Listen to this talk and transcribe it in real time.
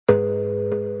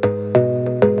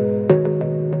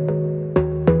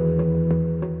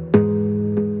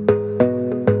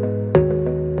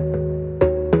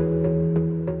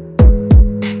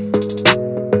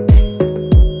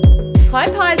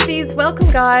Pisces, welcome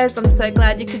guys. I'm so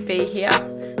glad you could be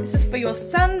here. This is for your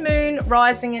Sun, Moon,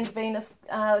 Rising and Venus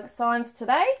signs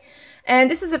today. And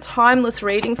this is a timeless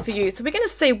reading for you. So we're going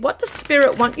to see, what does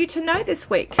Spirit want you to know this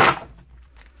week?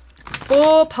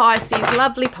 For Pisces,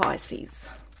 lovely Pisces.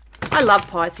 I love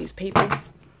Pisces people.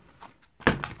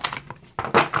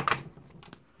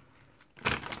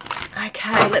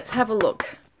 Okay, let's have a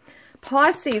look.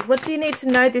 Pisces, what do you need to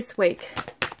know this week?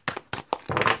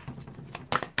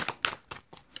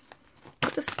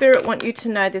 What does Spirit want you to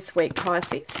know this week,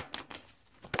 Pisces?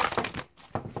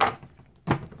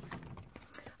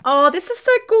 Oh, this is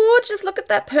so gorgeous. Look at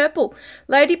that purple.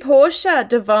 Lady Portia,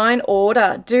 divine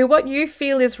order. Do what you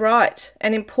feel is right.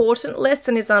 An important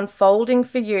lesson is unfolding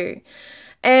for you.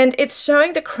 And it's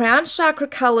showing the crown chakra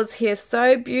colors here.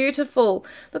 So beautiful.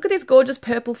 Look at these gorgeous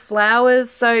purple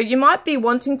flowers. So you might be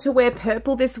wanting to wear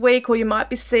purple this week, or you might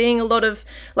be seeing a lot of,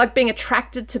 like, being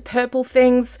attracted to purple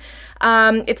things.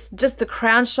 It's just the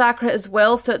crown chakra as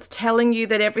well. So it's telling you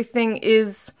that everything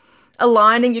is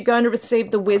aligning. You're going to receive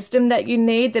the wisdom that you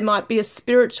need. There might be a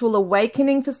spiritual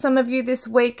awakening for some of you this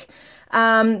week.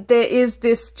 There is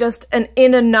this just an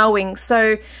inner knowing.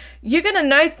 So you're going to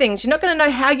know things. You're not going to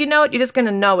know how you know it. You're just going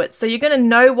to know it. So you're going to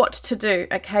know what to do,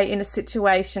 okay, in a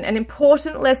situation. An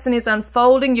important lesson is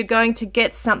unfolding. You're going to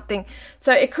get something.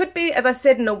 So it could be, as I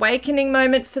said, an awakening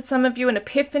moment for some of you, an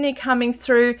epiphany coming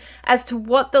through as to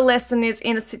what the lesson is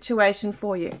in a situation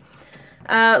for you.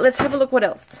 Let's have a look what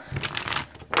else.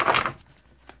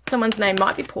 Someone's name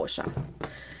might be Portia.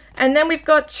 And then we've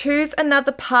got choose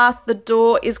another path. The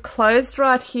door is closed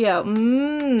right here.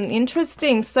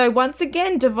 Interesting. So once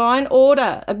again, divine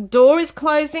order. A door is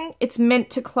closing. It's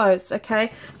meant to close,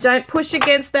 okay? Don't push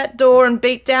against that door and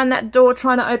beat down that door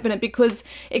trying to open it, because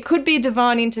it could be a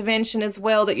divine intervention as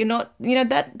well, that you're not, you know,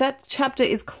 that chapter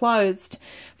is closed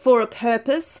for a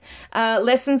purpose.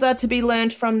 Lessons are to be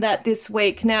learned from that this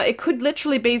week. Now, it could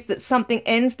literally be that something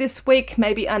ends this week,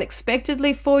 maybe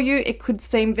unexpectedly for you. It could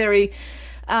seem very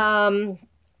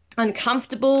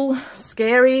uncomfortable,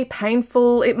 scary,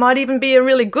 painful. It might even be a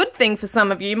really good thing for some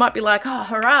of you. You might be like, oh,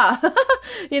 hurrah,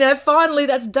 you know, finally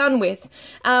that's done with.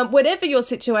 Whatever your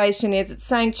situation is, it's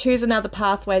saying choose another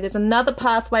pathway. There's another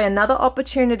pathway, another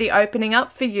opportunity opening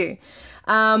up for you.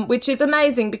 Which is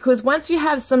amazing, because once you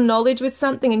have some knowledge with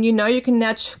something and you know you can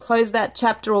now close that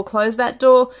chapter or close that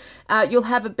door, you'll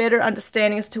have a better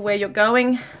understanding as to where you're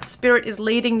going. Spirit is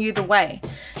leading you the way.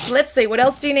 So let's see, what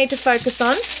else do you need to focus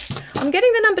on? I'm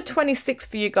getting the number 26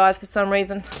 for you guys for some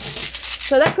reason.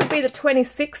 So that could be the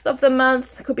 26th of the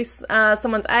month. It could be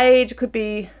someone's age. It could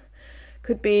be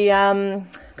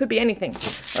anything.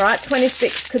 All right,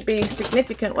 26 could be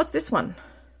significant. What's this one?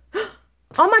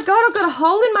 Oh my God, I've got a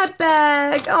hole in my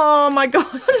bag. Oh my God,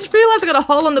 I just realized I got a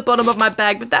hole on the bottom of my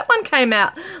bag, but that one came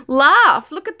out.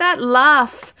 Laugh, look at that,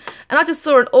 laugh. And I just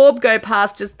saw an orb go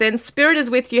past just then. Spirit is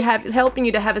with you, helping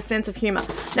you to have a sense of humor.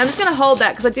 Now I'm just gonna hold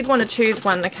that because I did want to choose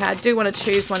one, okay? I do want to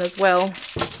choose one as well.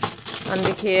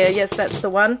 Under here, yes, that's the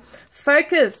one.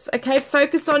 Focus, okay?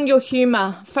 Focus on your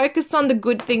humor. Focus on the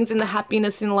good things and the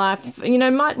happiness in life. You know,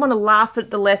 might want to laugh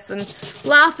at the lesson.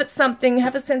 Laugh at something,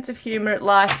 have a sense of humor at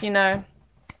life, you know.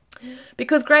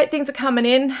 Because great things are coming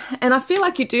in, and I feel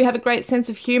like you do have a great sense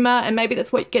of humor, and maybe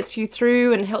that's what gets you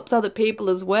through and helps other people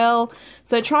as well.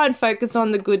 So try and focus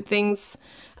on the good things,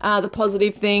 the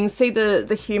positive things, see the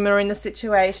humor in the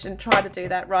situation. Try to do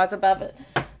that, rise above it.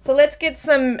 So let's get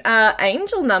some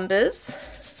angel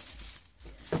numbers.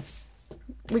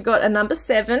 We got a number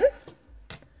 7,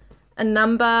 a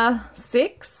number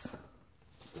 6,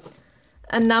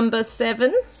 a number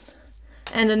 7,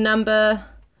 and a number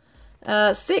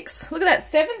 6. Look at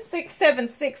that,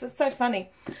 7676. It's so funny.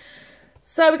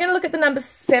 So we're going to look at the number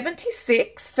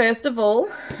 76 first of all.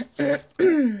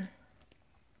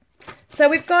 So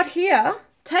we've got here,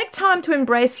 take time to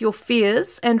embrace your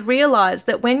fears and realize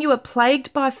that when you are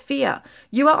plagued by fear,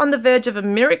 you are on the verge of a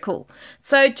miracle.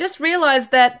 So just realize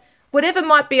that whatever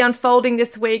might be unfolding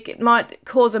this week, it might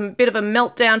cause a bit of a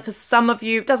meltdown for some of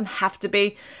you. It doesn't have to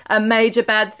be a major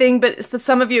bad thing, but for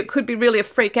some of you, it could be really a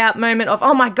freak out moment of,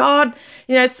 oh my God,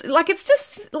 you know, it's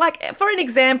just like, for an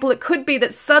example, it could be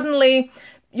that suddenly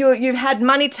you've had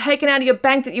money taken out of your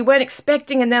bank that you weren't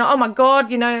expecting, and then, oh my God,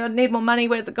 you know, I need more money,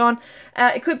 where's it gone?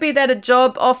 It could be that a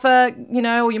job offer, you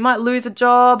know, or you might lose a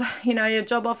job, you know, your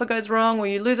job offer goes wrong, or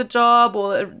you lose a job,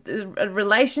 or a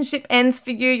relationship ends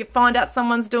for you, you find out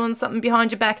someone's doing something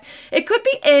behind your back. It could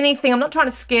be anything. I'm not trying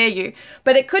to scare you,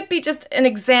 but it could be just an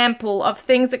example of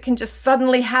things that can just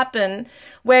suddenly happen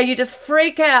where you just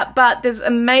freak out, but there's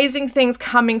amazing things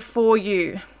coming for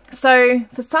you. So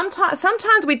for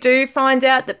sometimes we do find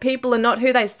out that people are not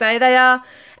who they say they are,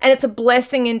 and it's a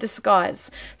blessing in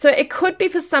disguise. So it could be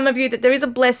for some of you that there is a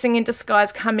blessing in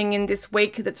disguise coming in this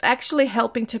week that's actually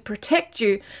helping to protect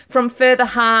you from further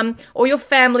harm, or your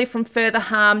family from further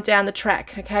harm down the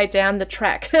track, okay, down the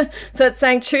track. So it's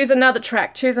saying choose another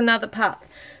track, choose another path.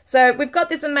 So we've got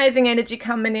this amazing energy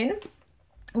coming in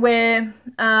where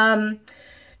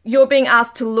you're being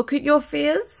asked to look at your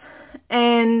fears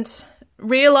and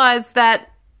realize that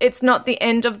it's not the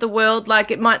end of the world.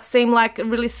 Like, it might seem like a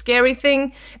really scary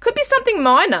thing. Could be something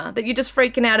minor that you're just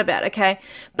freaking out about, okay?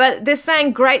 But they're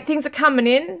saying great things are coming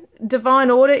in. Divine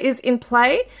order is in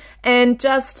play. And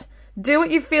just do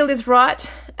what you feel is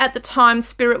right at the time.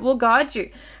 Spirit will guide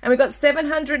you. And we've got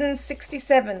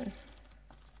 767.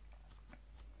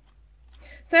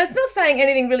 So it's not saying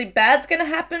anything really bad's going to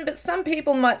happen, but some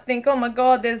people might think, oh my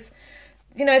God, there's,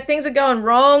 you know, things are going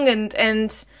wrong,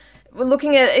 and we're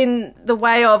looking at it in the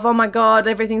way of, oh my God,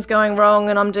 everything's going wrong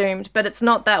and I'm doomed. But it's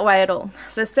not that way at all.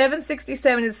 So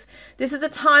 767 is, this is a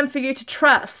time for you to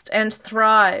trust and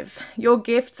thrive. Your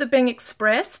gifts are being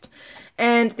expressed,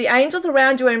 and the angels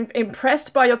around you are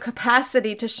impressed by your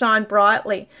capacity to shine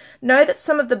brightly. Know that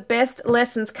some of the best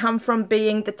lessons come from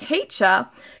being the teacher.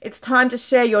 It's time to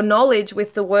share your knowledge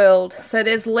with the world. So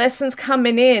there's lessons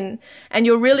coming in, and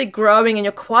you're really growing, and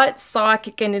you're quite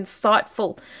psychic and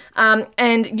insightful.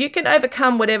 And you can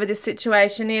overcome whatever this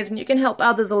situation is, and you can help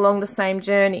others along the same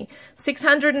journey.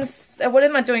 600 and, what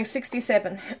am I doing?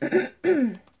 67.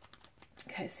 Okay,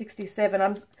 67.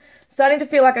 I'm starting to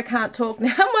feel like I can't talk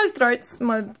now.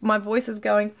 My voice is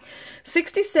going.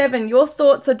 67, your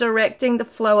thoughts are directing the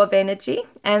flow of energy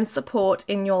and support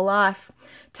in your life.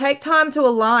 Take time to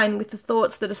align with the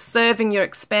thoughts that are serving your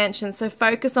expansion. So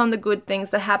focus on the good things,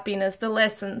 the happiness, the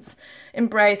lessons.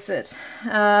 Embrace it.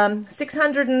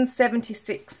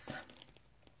 676.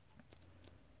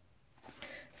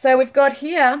 So we've got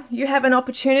here, you have an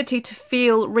opportunity to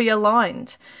feel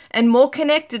realigned and more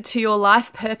connected to your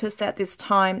life purpose at this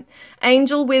time.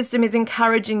 Angel wisdom is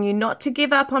encouraging you not to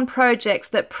give up on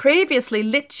projects that previously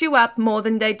lit you up more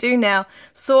than they do now.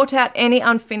 Sort out any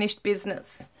unfinished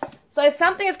business. So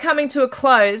something is coming to a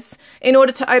close in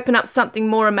order to open up something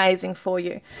more amazing for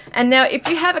you. And now if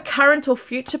you have a current or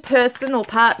future person or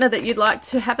partner that you'd like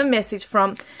to have a message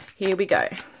from, here we go.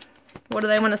 What do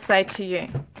they want to say to you?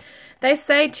 They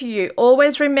say to you,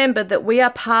 always remember that we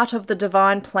are part of the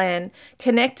divine plan,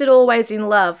 connected always in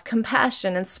love,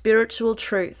 compassion, and spiritual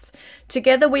truth.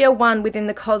 Together we are one within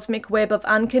the cosmic web of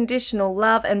unconditional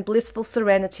love and blissful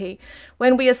serenity.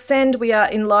 When we ascend, we are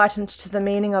enlightened to the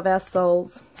meaning of our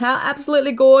souls. How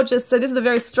absolutely gorgeous. So this is a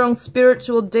very strong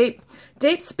spiritual, deep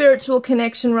spiritual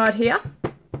connection right here.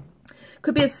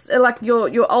 Could be like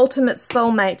your ultimate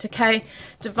soulmate, okay?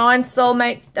 Divine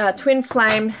soulmate, twin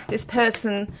flame. This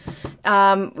person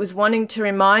was wanting to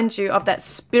remind you of that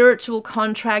spiritual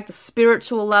contract, the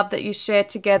spiritual love that you share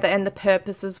together, and the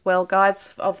purpose as well,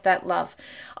 guys, of that love.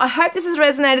 I hope this has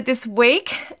resonated this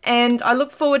week, and I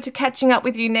look forward to catching up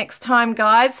with you next time,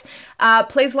 guys.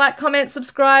 Please like, comment,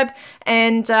 subscribe,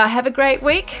 and have a great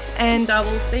week, and I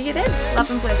will see you then. Love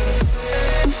and blessings.